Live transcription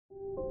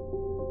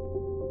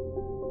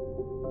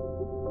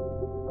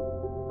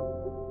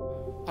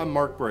I'm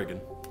Marc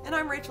Bragin. And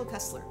I'm Rachel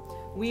Kessler.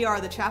 We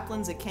are the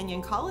chaplains at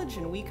Kenyon College,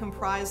 and we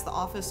comprise the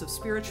Office of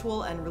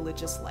Spiritual and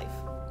Religious Life.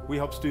 We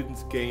help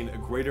students gain a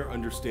greater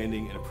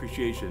understanding and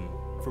appreciation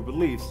for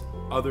beliefs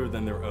other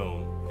than their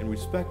own, and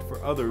respect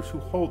for others who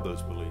hold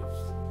those beliefs.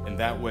 In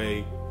that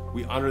way,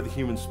 we honor the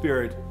human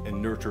spirit and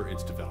nurture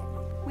its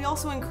development. We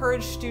also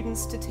encourage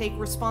students to take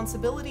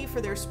responsibility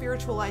for their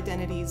spiritual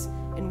identities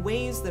in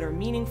ways that are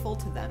meaningful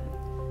to them.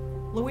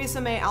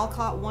 Louisa May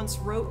Alcott once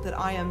wrote that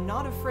I am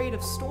not afraid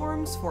of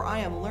storms, for I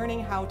am learning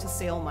how to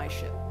sail my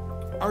ship.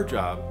 Our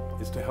job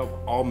is to help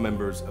all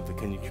members of the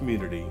Kenyon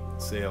community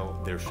sail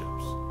their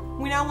ships.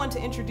 We now want to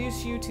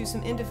introduce you to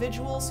some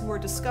individuals who are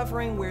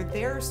discovering where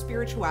their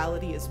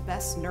spirituality is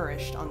best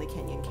nourished on the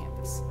Kenyon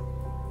campus.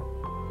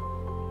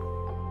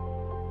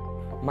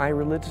 My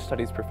religious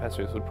studies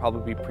professors would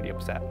probably be pretty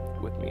upset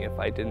with me if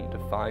I didn't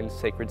define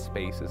sacred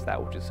space as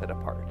that which is set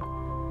apart.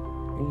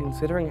 And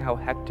considering how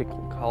hectic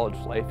college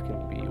life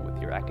can be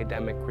with your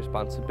academic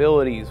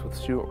responsibilities, with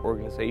student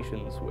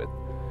organizations, with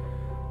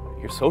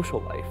your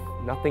social life,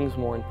 nothing's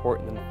more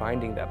important than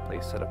finding that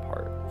place set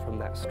apart from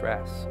that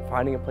stress,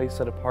 finding a place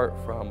set apart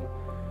from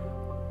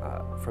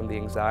the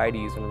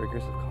anxieties and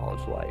rigors of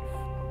college life,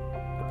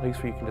 a place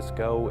where you can just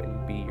go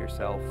and be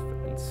yourself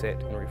and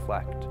sit and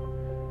reflect.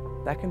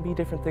 That can be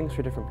different things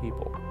for different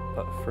people,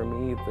 but for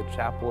me, the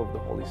Chapel of the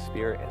Holy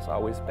Spirit has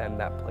always been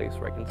that place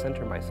where I can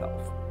center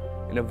myself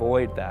and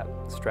avoid that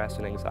stress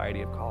and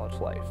anxiety of college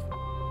life.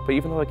 But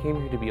even though I came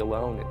here to be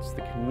alone, it's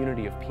the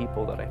community of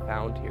people that I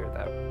found here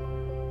that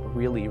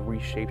really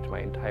reshaped my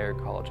entire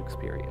college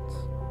experience.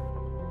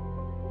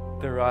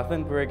 The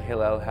Rothenberg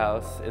Hillel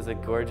House is a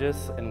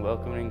gorgeous and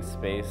welcoming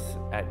space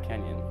at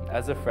Kenyon.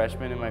 As a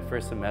freshman in my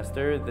first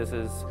semester, this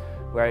is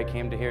where I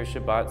came to hear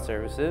Shabbat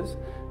services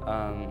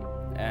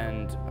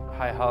and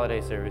high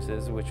holiday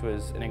services, which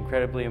was an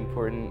incredibly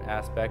important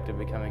aspect of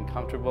becoming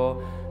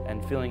comfortable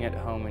and feeling at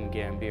home in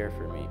Gambier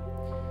for me.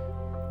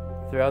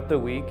 Throughout the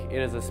week, it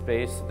is a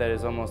space that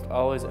is almost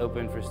always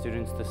open for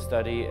students to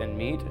study and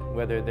meet,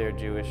 whether they're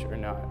Jewish or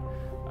not.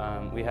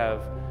 We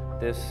have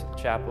this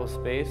chapel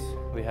space,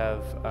 we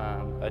have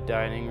a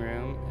dining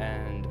room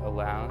and a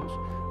lounge,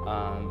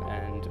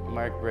 and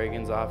Marc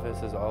Bragin's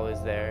office is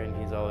always there,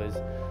 and he's always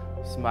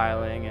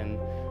smiling and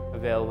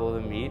available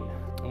to meet.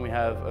 And we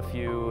have a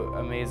few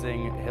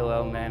amazing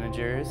Hillel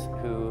managers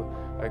who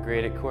are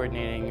great at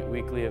coordinating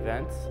weekly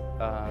events,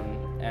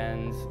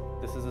 and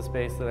this is a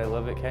space that I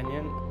love at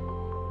Kenyon.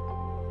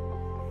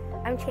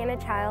 I'm Chana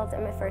Childs.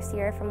 I'm a first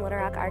year from Little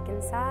Rock,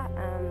 Arkansas.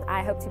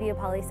 I hope to be a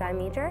poli-sci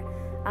major.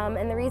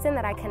 And the reason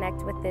that I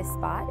connect with this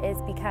spot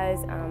is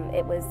because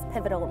it was a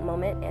pivotal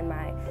moment in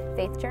my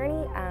faith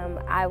journey.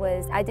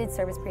 I did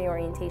service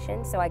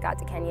pre-orientation, so I got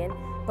to Kenyon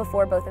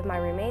before both of my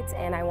roommates,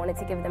 and I wanted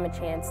to give them a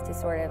chance to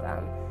sort of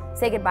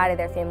say goodbye to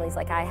their families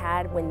like I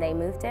had when they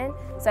moved in.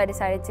 So I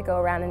decided to go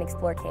around and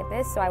explore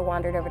campus. So I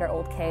wandered over to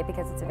Old K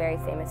because it's a very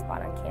famous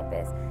spot on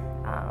campus.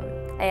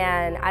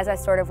 And as I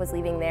sort of was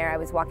leaving there, I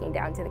was walking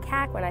down to the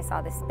CAC when I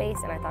saw this space,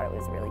 and I thought it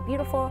was really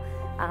beautiful,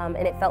 and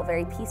it felt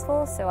very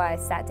peaceful. So I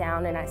sat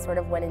down and I sort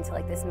of went into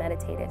like this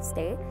meditative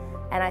state,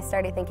 and I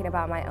started thinking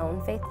about my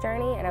own faith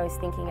journey, and I was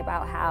thinking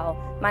about how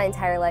my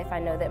entire life I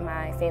know that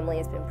my family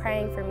has been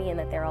praying for me and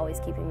that they're always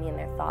keeping me in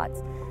their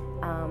thoughts.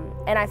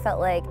 And I felt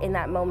like in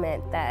that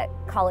moment that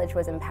college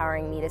was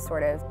empowering me to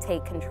sort of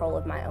take control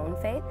of my own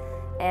faith.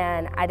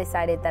 And I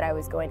decided that I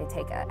was going to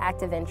take an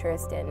active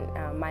interest in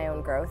my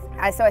own growth.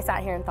 So I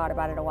sat here and thought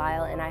about it a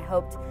while, and I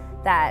hoped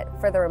that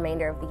for the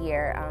remainder of the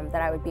year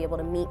that I would be able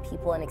to meet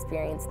people and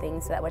experience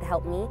things that would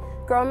help me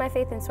grow in my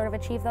faith and sort of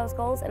achieve those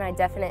goals. And I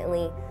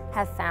definitely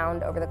have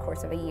found over the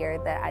course of a year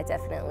that I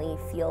definitely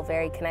feel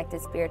very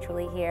connected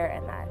spiritually here,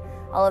 and that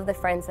all of the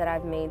friends that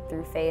I've made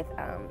through faith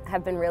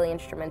have been really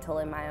instrumental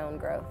in my own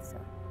growth. So.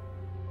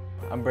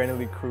 I'm Brandon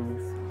Lee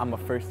Cruz. I'm a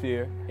first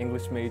year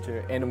English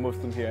major and a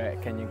Muslim here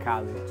at Kenyon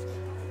College.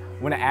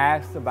 When I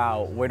asked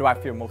about where do I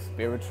feel most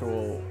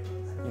spiritual,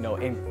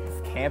 in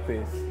this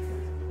campus,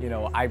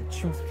 I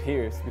choose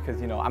Pierce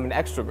because, I'm an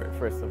extrovert,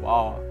 first of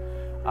all.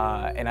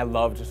 And I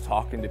love just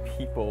talking to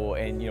people,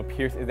 and,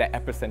 Pierce is that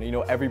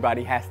epicenter.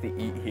 Everybody has to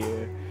eat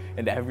here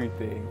and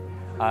everything.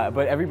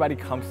 But everybody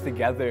comes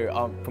together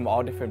from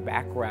all different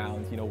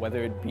backgrounds,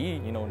 whether it be,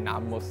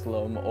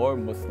 non-Muslim or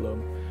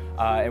Muslim.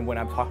 And when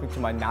I'm talking to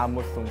my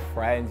non-Muslim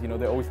friends,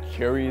 they're always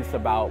curious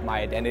about my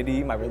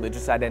identity, my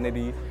religious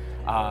identity,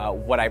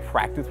 what I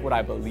practice, what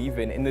I believe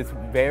in this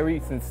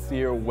very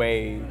sincere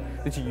way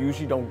that you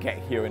usually don't get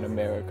here in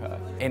America.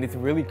 And it's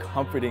really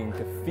comforting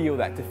to feel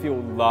that, to feel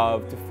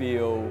loved, to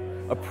feel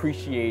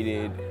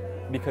appreciated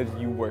because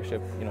you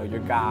worship, your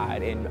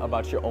God and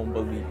about your own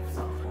beliefs.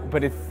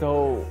 But it's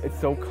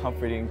so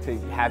comforting to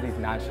have these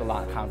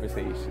nonchalant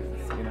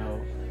conversations,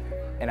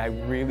 And I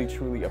really,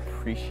 truly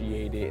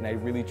appreciate it, and I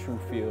really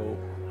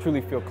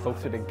truly feel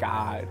closer to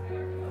God,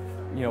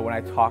 when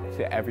I talk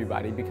to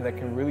everybody, because I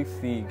can really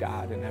see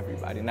God in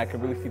everybody, and I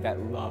can really see that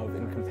love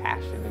and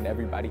compassion in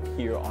everybody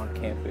here on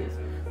campus,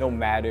 no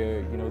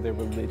matter, their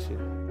religion.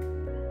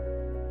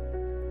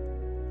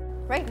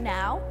 Right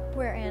now,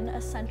 we're in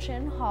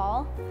Ascension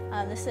Hall.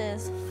 This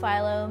is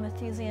Philo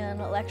Mathusian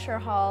Lecture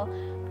Hall,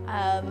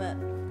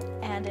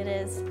 and it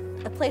is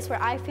the place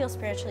where I feel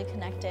spiritually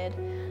connected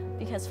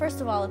because, first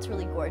of all, it's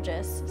really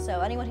gorgeous. So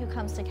anyone who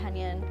comes to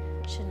Kenyon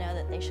should know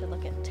that they should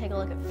take a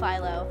look at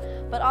Philo,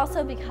 but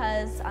also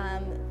because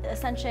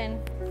Ascension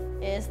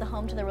is the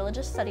home to the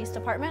Religious Studies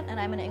department, and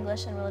I'm an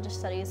English and Religious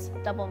Studies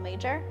double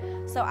major.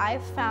 So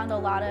I've found a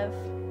lot of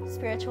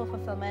spiritual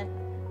fulfillment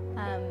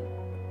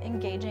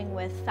engaging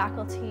with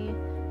faculty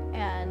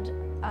and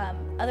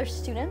other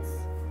students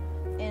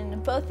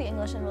in both the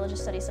English and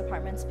Religious Studies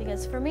departments,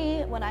 because for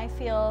me, when I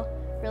feel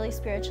really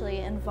spiritually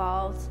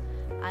involved,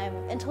 I'm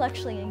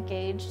intellectually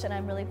engaged and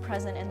I'm really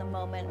present in the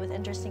moment with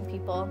interesting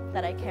people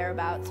that I care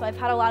about. So I've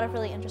had a lot of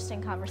really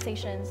interesting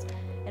conversations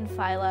in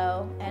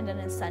Philo and in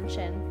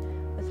Ascension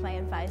with my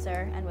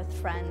advisor and with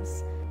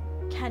friends.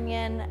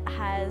 Kenyon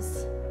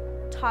has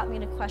taught me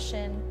to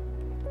question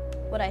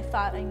what I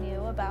thought I knew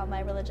about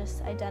my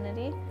religious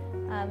identity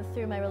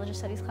through my religious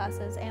studies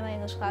classes and my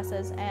English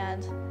classes,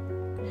 and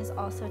it has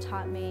also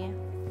taught me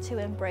to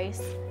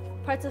embrace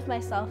parts of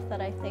myself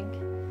that I think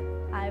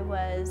I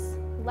was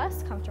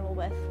less comfortable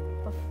with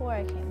before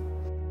I came.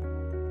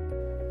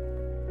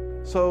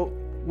 So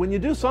when you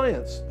do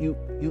science, you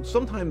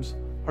sometimes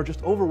are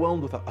just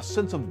overwhelmed with a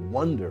sense of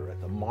wonder at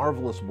the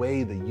marvelous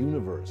way the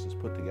universe is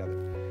put together.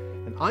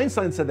 And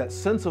Einstein said that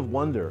sense of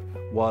wonder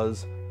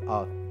was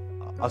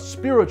a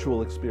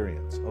spiritual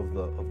experience of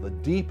the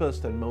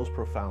deepest and most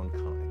profound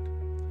kind.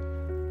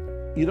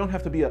 You don't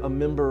have to be a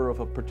member of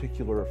a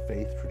particular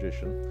faith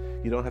tradition.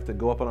 You don't have to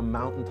go up on a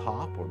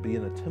mountaintop or be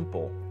in a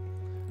temple.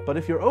 But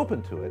if you're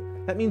open to it,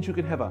 that means you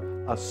can have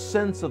a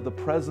sense of the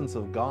presence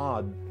of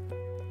God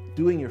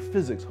doing your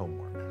physics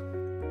homework.